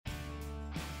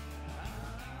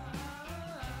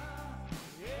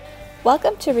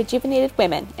Welcome to Rejuvenated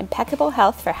Women, impeccable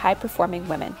health for high-performing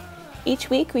women. Each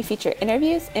week we feature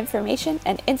interviews, information,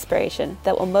 and inspiration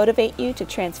that will motivate you to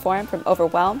transform from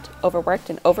overwhelmed, overworked,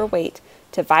 and overweight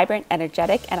to vibrant,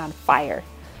 energetic, and on fire.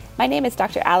 My name is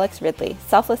Dr. Alex Ridley,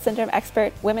 selfless syndrome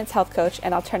expert, women's health coach,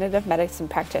 and alternative medicine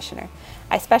practitioner.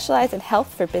 I specialize in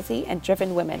health for busy and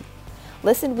driven women.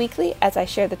 Listen weekly as I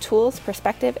share the tools,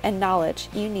 perspective, and knowledge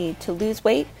you need to lose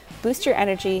weight, boost your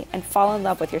energy, and fall in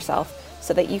love with yourself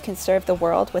so that you can serve the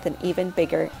world with an even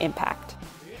bigger impact.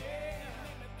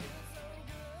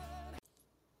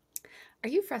 Are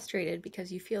you frustrated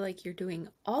because you feel like you're doing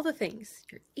all the things?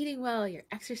 You're eating well, you're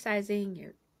exercising,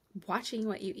 you're watching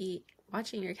what you eat,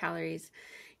 watching your calories,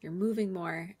 you're moving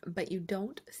more, but you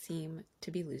don't seem to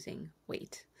be losing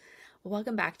weight.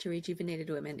 Welcome back to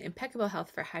Rejuvenated Women, impeccable health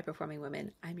for high-performing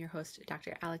women. I'm your host,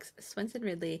 Dr. Alex Swenson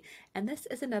Ridley, and this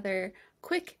is another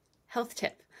quick health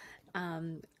tip.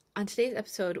 On today's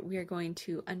episode, we are going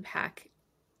to unpack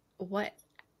what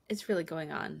is really going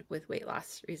on with weight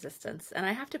loss resistance. And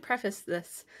I have to preface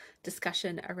this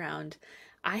discussion around,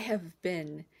 I have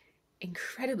been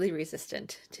incredibly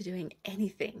resistant to doing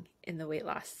anything in the weight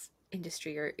loss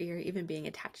industry or even being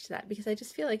attached to that, because I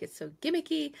just feel like it's so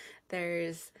gimmicky.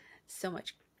 There's so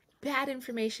much bad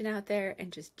information out there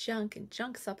and just junk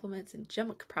supplements and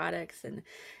junk products.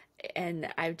 And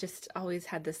I've just always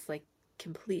had this like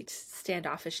complete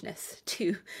standoffishness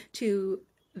to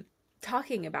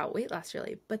talking about weight loss,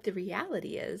 really. But the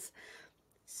reality is,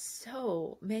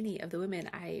 so many of the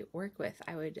women I work with,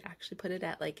 I would actually put it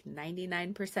at like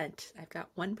 99%. I've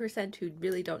got 1% who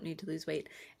really don't need to lose weight,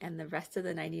 and the rest of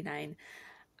the 99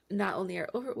 not only are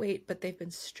overweight, but they've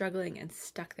been struggling and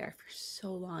stuck there for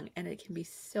so long, and it can be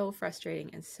so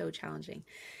frustrating and so challenging.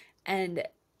 And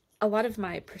a lot of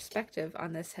my perspective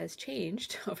on this has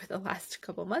changed over the last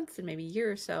couple months and maybe a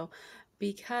year or so,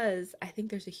 because I think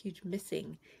there's a huge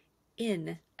missing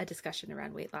in a discussion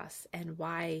around weight loss and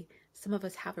why some of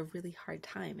us have a really hard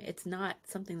time. It's not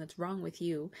something that's wrong with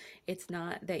you. It's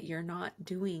not that you're not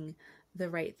doing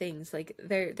the right things. Like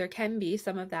there can be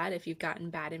some of that if you've gotten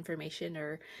bad information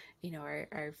or,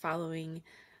 are following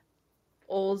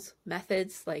old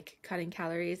methods like cutting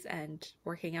calories and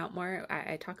working out more.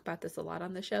 I talk about this a lot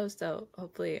on the show, so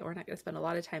hopefully we're not going to spend a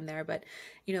lot of time there. But,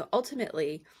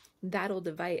 ultimately that old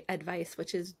advice,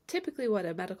 which is typically what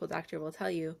a medical doctor will tell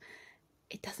you,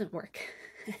 it doesn't work.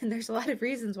 And there's a lot of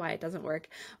reasons why it doesn't work,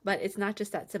 but it's not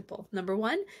just that simple. Number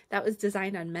one, that was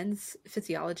designed on men's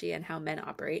physiology and how men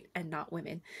operate and not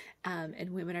women. And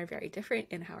women are very different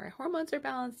in how our hormones are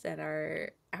balanced and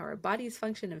our bodies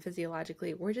function, and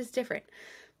physiologically, we're just different.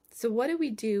 So what do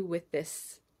we do with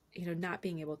this, not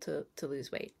being able to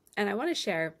lose weight? And I want to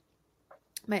share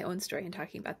my own story in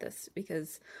talking about this,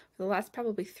 because for the last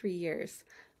probably 3 years,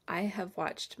 I have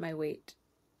watched my weight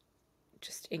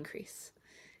just increase.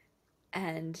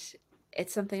 And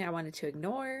it's something I wanted to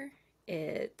ignore.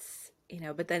 It's,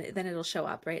 but then it'll show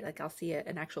up, right? Like I'll see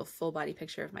an actual full body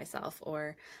picture of myself,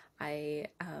 or I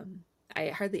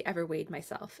hardly ever weighed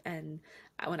myself. And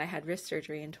when I had wrist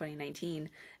surgery in 2019,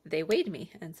 they weighed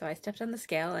me. And so I stepped on the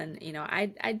scale, and,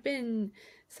 I'd been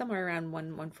somewhere around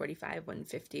 145,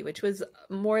 150, which was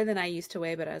more than I used to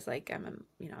weigh. But I was like, I'm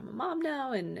a mom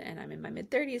now, and I'm in my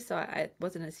mid 30s. So it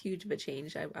wasn't as huge of a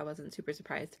change. I wasn't super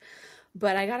surprised,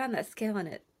 but I got on that scale and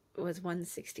it was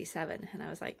 167. And I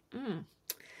was like,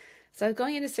 So I was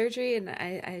going into surgery, and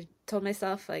I told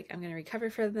myself, like, I'm going to recover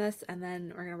from this, and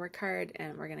then we're going to work hard,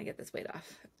 and we're going to get this weight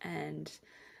off. And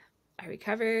I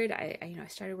recovered. I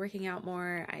started working out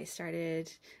more. I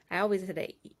always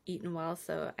had eaten well,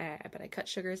 but I cut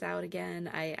sugars out again.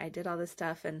 I did all this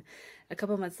stuff, and a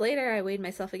couple months later, I weighed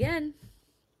myself again,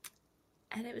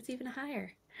 and it was even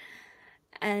higher.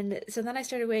 And so then I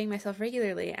started weighing myself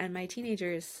regularly, and my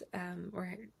teenagers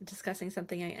were discussing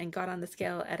something and got on the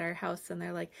scale at our house, and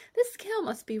they're like, this scale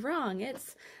must be wrong.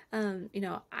 It's,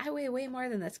 I weigh way more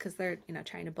than this, because they're,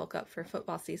 trying to bulk up for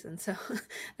football season. So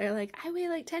they're like, I weigh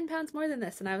like 10 pounds more than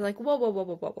this. And I was like,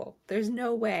 whoa. There's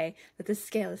no way that this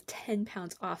scale is 10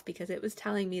 pounds off, because it was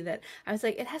telling me that, I was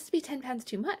like, it has to be 10 pounds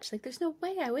too much. Like, there's no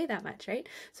way I weigh that much, right?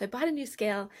 So I bought a new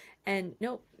scale, and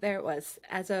nope, there it was.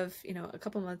 As of, a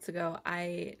couple months ago,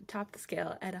 I topped the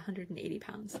scale at 180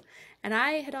 pounds. And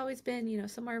I had always been,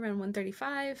 somewhere around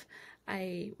 135.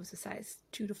 I was a size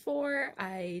 2 to 4.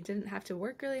 I didn't have to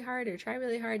work really hard or try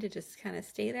really hard to just kind of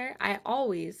stay there. I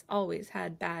always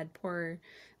had poor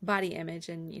body image,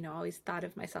 and, always thought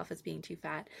of myself as being too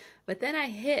fat. But then I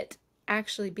hit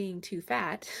actually being too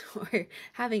fat or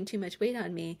having too much weight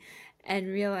on me, and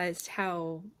realized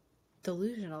how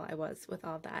delusional I was with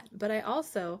all of that. But I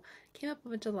also came up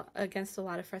against a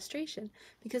lot of frustration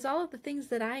because all of the things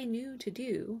that I knew to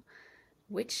do,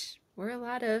 which were a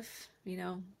lot of,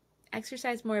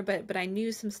 exercise more, but I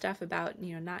knew some stuff about,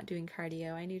 not doing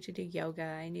cardio. I knew to do yoga.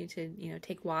 I knew to,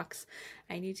 take walks.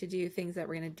 I knew to do things that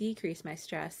were going to decrease my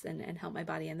stress and help my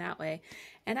body in that way.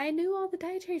 And I knew all the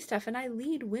dietary stuff, and I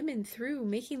lead women through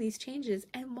making these changes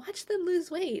and watch them lose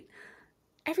weight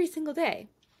every single day.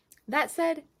 That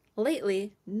said,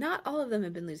 lately, not all of them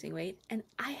have been losing weight, and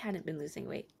I hadn't been losing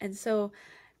weight. And so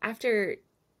after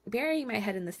burying my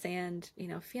head in the sand,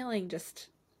 feeling just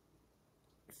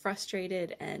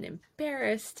frustrated and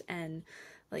embarrassed and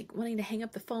like wanting to hang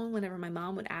up the phone whenever my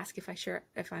mom would ask if I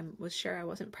was sure I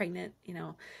wasn't pregnant,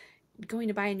 going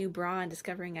to buy a new bra and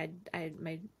discovering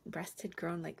my breasts had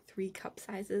grown like 3 cup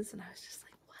sizes, and I was just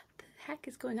like, what the heck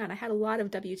is going on? I had a lot of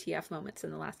WTF moments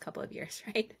in the last couple of years,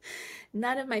 right?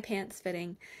 None of my pants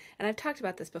fitting, and I've talked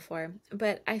about this before,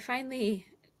 but I finally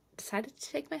decided to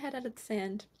take my head out of the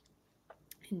sand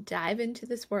and dive into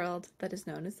this world that is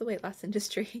known as the weight loss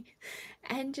industry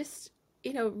and just,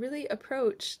 really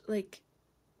approach like,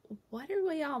 what are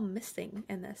we all missing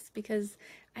in this? Because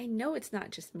I know it's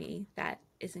not just me that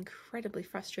is incredibly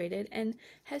frustrated and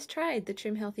has tried the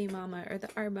Trim Healthy Mama or the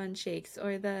Arbonne shakes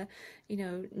or the,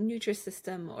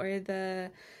 Nutrisystem or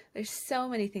there's so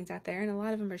many things out there, and a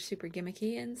lot of them are super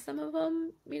gimmicky, and some of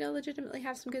them, legitimately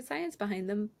have some good science behind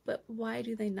them, but why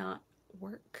do they not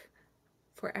work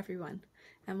for everyone?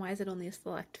 And why is it only a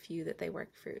select few that they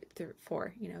work for, the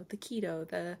keto,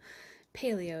 the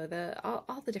paleo,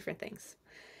 all the different things?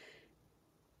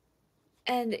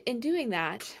 And in doing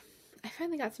that, I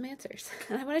finally got some answers.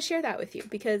 And I want to share that with you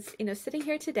because, sitting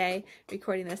here today,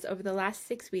 recording this, over the last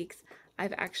 6 weeks,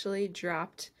 I've actually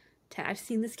dropped 10. I've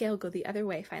seen the scale go the other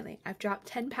way finally. I've dropped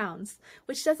 10 pounds,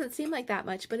 which doesn't seem like that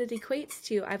much, but it equates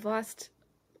to I've lost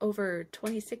over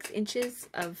 26 inches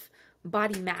of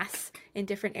body mass in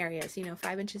different areas.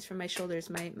 5 inches from my shoulders,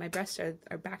 my breasts are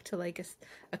back to like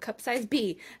a cup size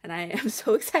B, and I am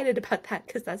so excited about that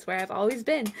because that's where I've always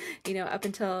been, up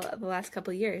until the last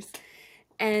couple of years.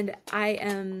 And I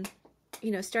am,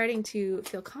 starting to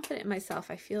feel confident in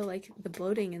myself. I feel like the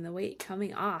bloating and the weight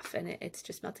coming off, and it's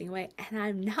just melting away, and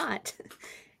I'm not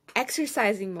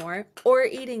exercising more or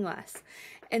eating less.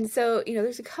 And so,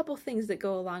 there's a couple things that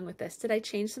go along with this. Did I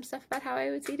change some stuff about how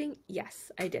I was eating?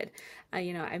 Yes, I did.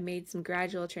 I made some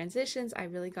gradual transitions. I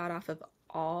really got off of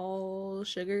all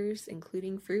sugars,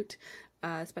 including fruit,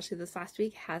 especially this last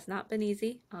week. Has not been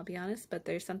easy, I'll be honest, but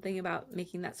there's something about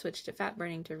making that switch to fat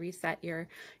burning to reset your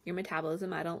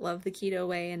metabolism. I don't love the keto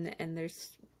way, and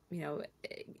there's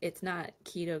it's not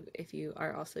keto if you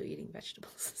are also eating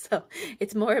vegetables. So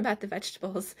it's more about the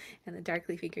vegetables and the dark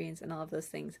leafy greens and all of those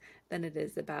things than it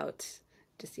is about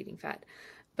just eating fat.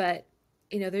 But,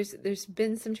 there's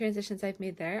been some transitions I've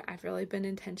made there. I've really been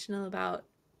intentional about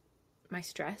my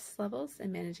stress levels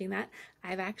and managing that.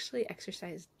 I've actually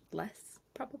exercised less,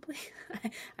 probably.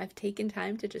 I've taken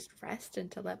time to just rest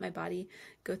and to let my body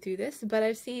go through this, but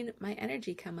I've seen my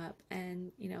energy come up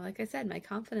and, like I said, my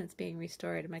confidence being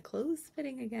restored, my clothes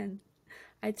fitting again.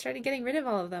 I'd started getting rid of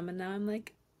all of them, and now I'm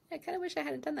like, I kind of wish I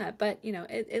hadn't done that, but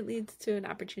it leads to an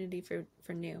opportunity for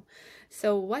new.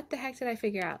 So what the heck did I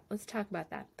figure out? Let's talk about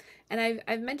that. And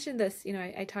I've mentioned this,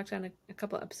 I talked on a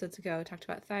couple episodes ago, I talked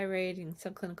about thyroid and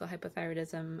subclinical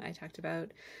hypothyroidism. I talked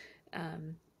about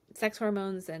sex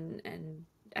hormones and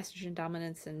estrogen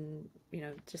dominance and,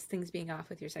 just things being off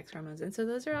with your sex hormones. And so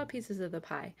those are all pieces of the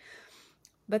pie.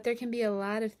 But there can be a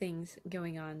lot of things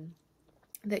going on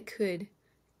that could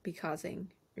be causing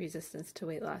resistance to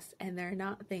weight loss. And they're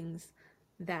not things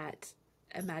that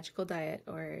a magical diet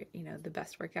or, the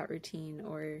best workout routine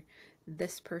or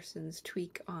this person's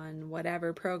tweak on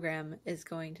whatever program is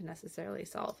going to necessarily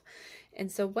solve.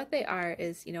 And so what they are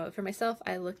is, for myself,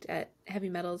 I looked at heavy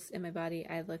metals in my body.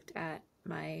 I looked at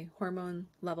my hormone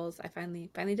levels. I finally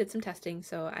did some testing.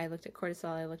 So I looked at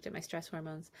cortisol, I looked at my stress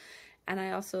hormones, and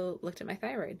I also looked at my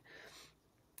thyroid.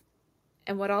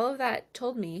 And what all of that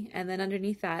told me, and then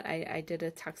underneath that, I did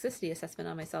a toxicity assessment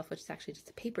on myself, which is actually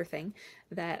just a paper thing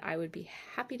that I would be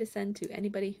happy to send to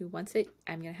anybody who wants it.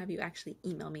 I'm going to have you actually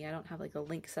email me. I don't have like a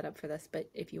link set up for this, but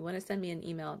if you want to send me an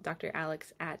email,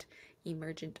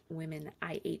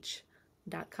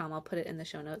 dralex@emergentwomenih.com. I'll put it in the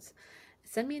show notes.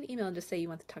 Send me an email and just say you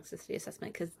want the toxicity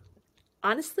assessment, because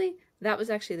honestly, that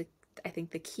was actually I think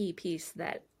the key piece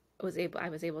that I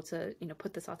was able to,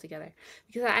 put this all together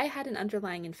because I had an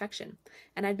underlying infection,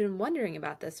 and I'd been wondering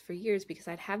about this for years because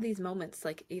I'd have these moments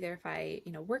like either if I,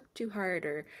 worked too hard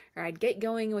or I'd get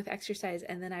going with exercise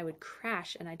and then I would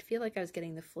crash and I'd feel like I was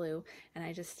getting the flu, and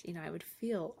I just, I would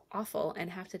feel awful and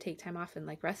have to take time off and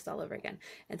like rest all over again.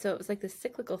 And so it was like this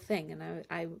cyclical thing, and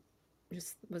I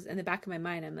just was in the back of my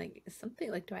mind. I'm like, is something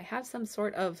like, do I have some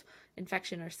sort of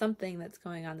infection or something that's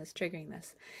going on that's triggering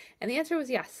this? And the answer was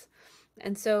yes.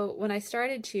 And so when I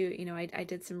started to, I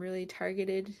did some really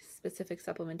targeted specific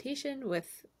supplementation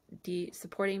with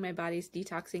supporting my body's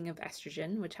detoxing of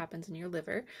estrogen, which happens in your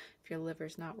liver. If your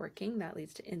liver's not working, that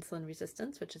leads to insulin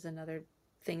resistance, which is another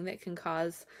thing that can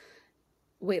cause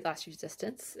weight loss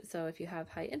resistance. So if you have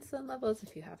high insulin levels,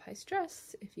 if you have high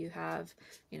stress, if you have,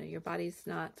 your body's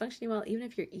not functioning well, even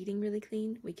if you're eating really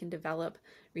clean, we can develop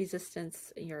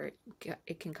resistance.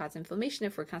 It can cause inflammation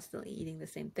if we're constantly eating the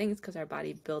same things because our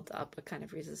body builds up a kind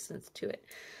of resistance to it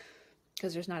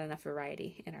because there's not enough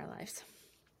variety in our lives.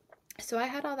 So I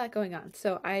had all that going on.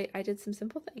 So I did some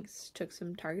simple things, took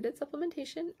some targeted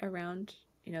supplementation around,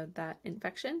 that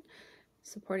infection,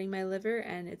 supporting my liver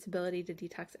and its ability to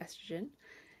detox estrogen,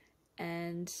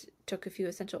 and took a few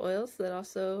essential oils that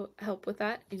also help with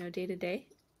that, day to day,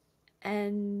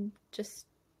 and just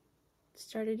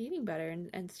started eating better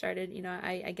and started,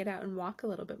 I get out and walk a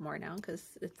little bit more now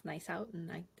because it's nice out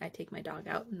and I take my dog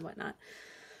out and whatnot.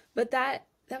 But that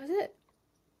was it.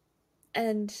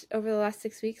 And over the last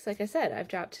 6 weeks, like I said, I've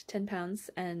dropped 10 pounds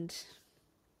and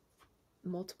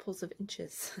multiples of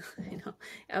inches,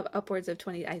 upwards of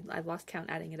 20. I've lost count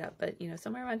adding it up, but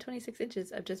somewhere around 26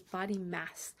 inches of just body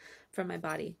mass from my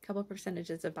body, a couple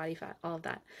percentages of body fat, all of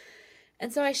that.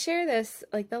 And so I share this,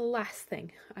 like the last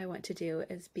thing I want to do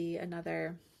is be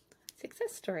another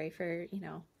success story for,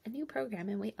 a new program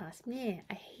in weight loss.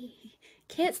 I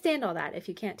can't stand all that if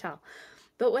you can't tell.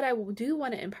 But what I do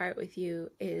want to impart with you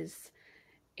is,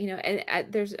 and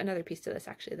there's another piece to this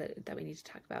actually that we need to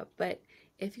talk about, but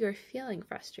if you're feeling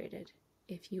frustrated,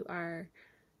 if you are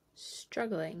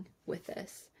struggling with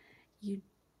this,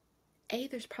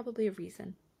 there's probably a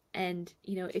reason. And,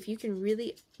 if you can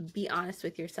really be honest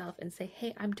with yourself and say,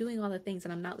 hey, I'm doing all the things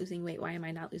and I'm not losing weight. Why am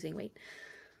I not losing weight?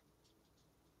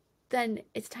 Then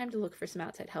it's time to look for some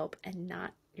outside help and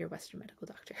not your Western medical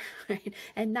doctor, right?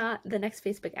 And not the next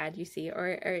Facebook ad you see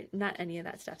or not any of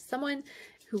that stuff. Someone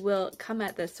who will come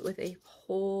at this with a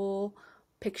whole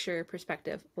picture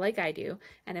perspective like I do.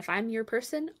 And if I'm your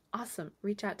person, awesome.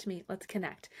 Reach out to me. Let's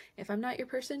connect. If I'm not your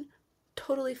person,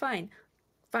 totally fine.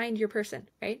 Find your person,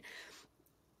 right?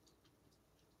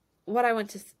 What I want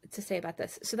to say about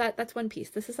this. So that's one piece.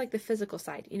 This is like the physical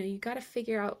side. You got to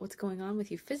figure out what's going on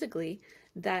with you physically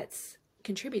that's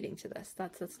contributing to this.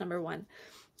 That's number one.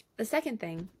 The second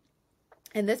thing,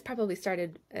 and this probably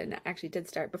started and actually did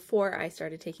start before I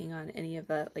started taking on any of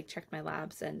the, like checked my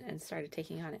labs and started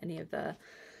taking on any of the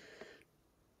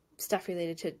stuff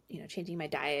related to, changing my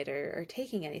diet or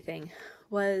taking anything,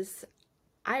 was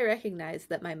I recognized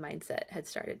that my mindset had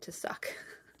started to suck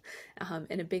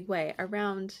in a big way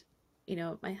around,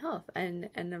 my health and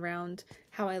around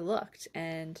how I looked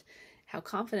and how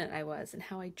confident I was and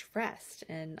how I dressed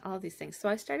and all of these things. So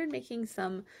I started making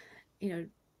some,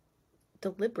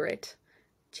 deliberate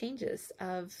changes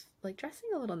of like dressing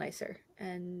a little nicer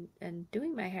and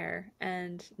doing my hair,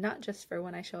 and not just for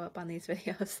when I show up on these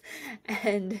videos,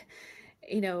 and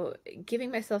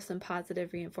giving myself some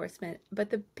positive reinforcement. But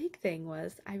the big thing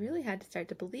was I really had to start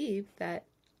to believe that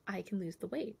I can lose the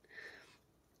weight.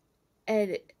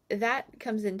 And that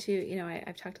comes into,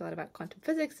 I've talked a lot about quantum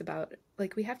physics, about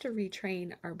like we have to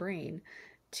retrain our brain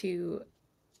to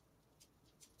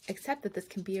accept that this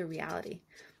can be a reality.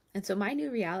 And so my new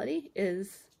reality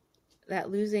is that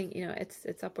losing,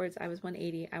 it's upwards. I was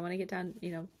 180. I want to get down,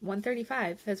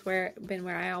 135 has been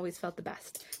where I always felt the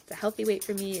best. It's a healthy weight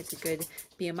for me. It's a good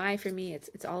BMI for me.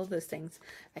 It's all of those things.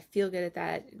 I feel good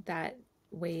at that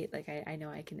weight. Like I know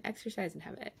I can exercise and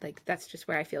have it. Like that's just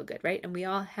where I feel good, right? And we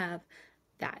all have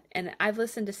that. And I've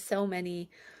listened to so many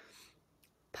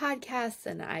podcasts,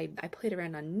 and I played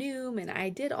around on Noom, and I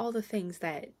did all the things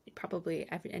that probably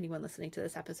anyone listening to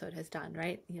this episode has done,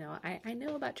 right? I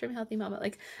know about Trim Healthy Mama.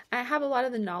 Like I have a lot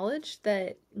of the knowledge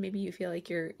that maybe you feel like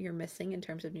you're missing in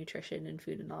terms of nutrition and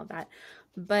food and all of that.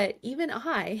 But even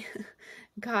I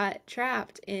got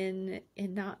trapped in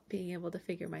not being able to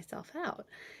figure myself out.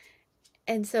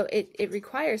 And so it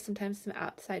requires sometimes some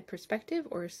outside perspective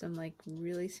or some like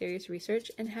really serious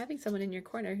research, and having someone in your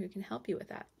corner who can help you with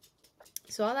that.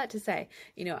 So all that to say,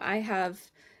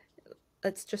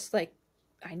 it's just like,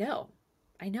 I know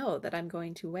that I'm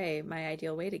going to weigh my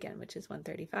ideal weight again, which is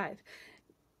 135.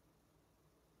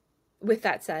 with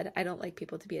that said, I don't like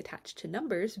people to be attached to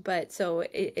numbers, but so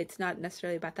it's not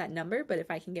necessarily about that number, but if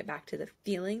I can get back to the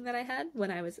feeling that I had when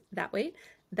I was that weight,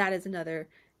 that is another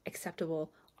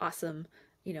acceptable, awesome,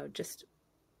 just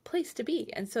place to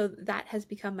be. And so that has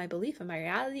become my belief and my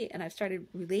reality, and I've started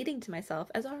relating to myself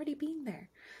as already being there.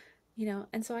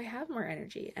 And so I have more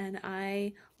energy and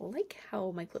I like how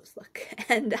my clothes look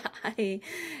and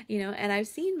and I've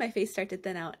seen my face start to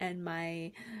thin out and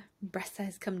my breast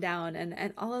size come down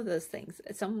and all of those things.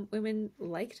 Some women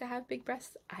like to have big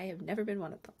breasts. I have never been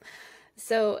one of them.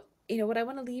 So, what I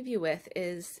want to leave you with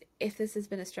is, if this has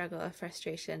been a struggle, a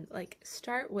frustration, like,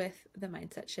 start with the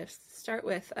mindset shifts. Start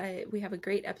with, we have a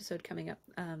great episode coming up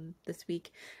this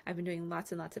week. I've been doing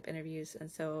lots and lots of interviews. And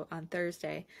so on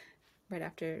Thursday, right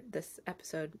after this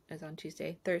episode is on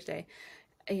Thursday,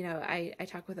 I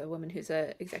talk with a woman who's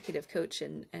a executive coach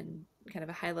and kind of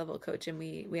a high level coach. And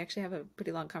we actually have a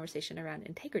pretty long conversation around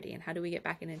integrity and how do we get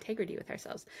back in integrity with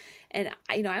ourselves. And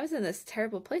I was in this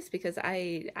terrible place because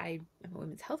I'm a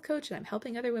women's health coach and I'm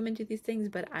helping other women do these things,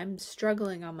 but I'm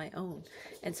struggling on my own.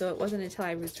 And so it wasn't until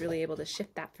I was really able to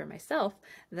shift that for myself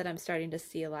that I'm starting to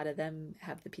see a lot of them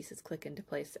have the pieces click into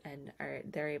place and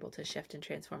they're able to shift and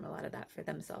transform a lot of that for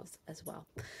themselves as well.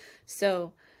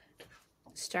 So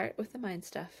start with the mind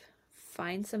stuff.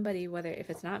 Find somebody, whether if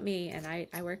it's not me, and I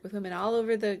work with women all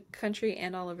over the country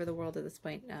and all over the world at this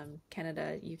point,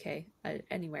 Canada, UK,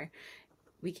 anywhere.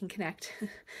 We can connect.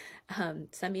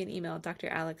 Send me an email,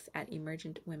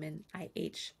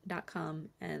 dralex@emergentwomenih.com.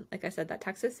 And like I said, that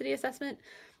toxicity assessment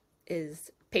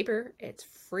is paper. It's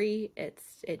free. It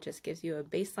just gives you a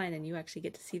baseline and you actually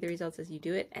get to see the results as you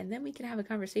do it. And then we can have a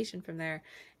conversation from there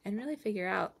and really figure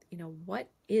out, what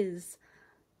is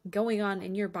going on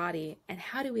in your body and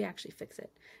how do we actually fix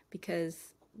it?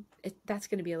 Because that's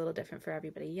going to be a little different for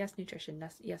everybody. Yes, nutrition,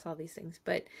 yes, all these things,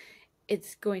 but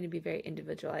it's going to be very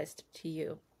individualized to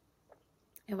you.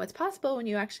 And what's possible when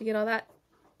you actually get all that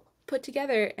put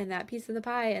together and that piece of the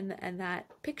pie and that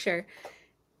picture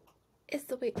is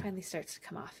the weight finally starts to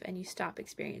come off and you stop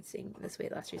experiencing this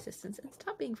weight loss resistance and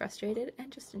stop being frustrated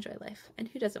and just enjoy life. And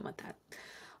who doesn't want that?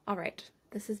 All right.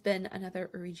 This has been another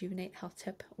Rejuvenate Health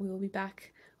Tip. We will be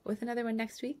back with another one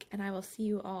next week, and I will see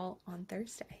you all on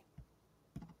Thursday.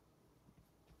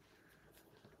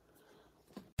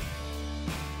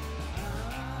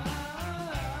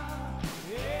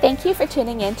 Thank you for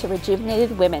tuning in to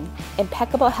Rejuvenated Women,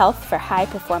 impeccable health for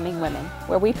high-performing women,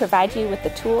 where we provide you with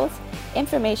the tools,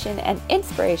 information, and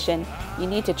inspiration you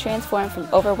need to transform from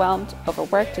overwhelmed,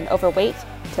 overworked, and overweight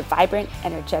to vibrant,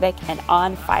 energetic, and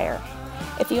on fire.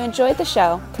 If you enjoyed the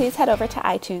show, please head over to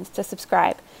iTunes to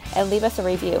subscribe and leave us a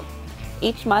review.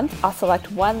 Each month, I'll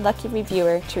select one lucky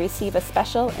reviewer to receive a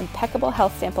special Impeccable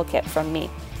Health Sample Kit from me.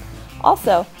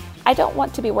 Also, I don't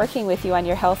want to be working with you on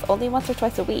your health only once or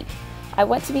twice a week. I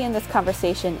want to be in this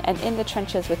conversation and in the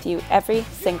trenches with you every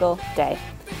single day.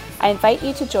 I invite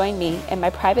you to join me in my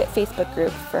private Facebook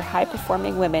group for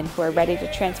high-performing women who are ready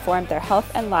to transform their health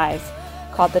and lives,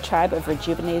 called the Tribe of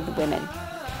Rejuvenated Women.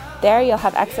 There you'll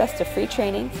have access to free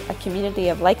trainings, a community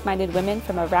of like-minded women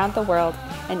from around the world,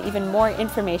 and even more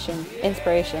information,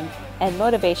 inspiration, and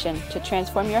motivation to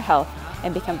transform your health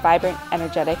and become vibrant,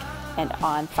 energetic, and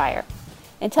on fire.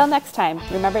 Until next time,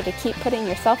 remember to keep putting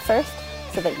yourself first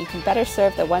so that you can better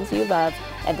serve the ones you love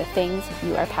and the things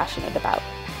you are passionate about.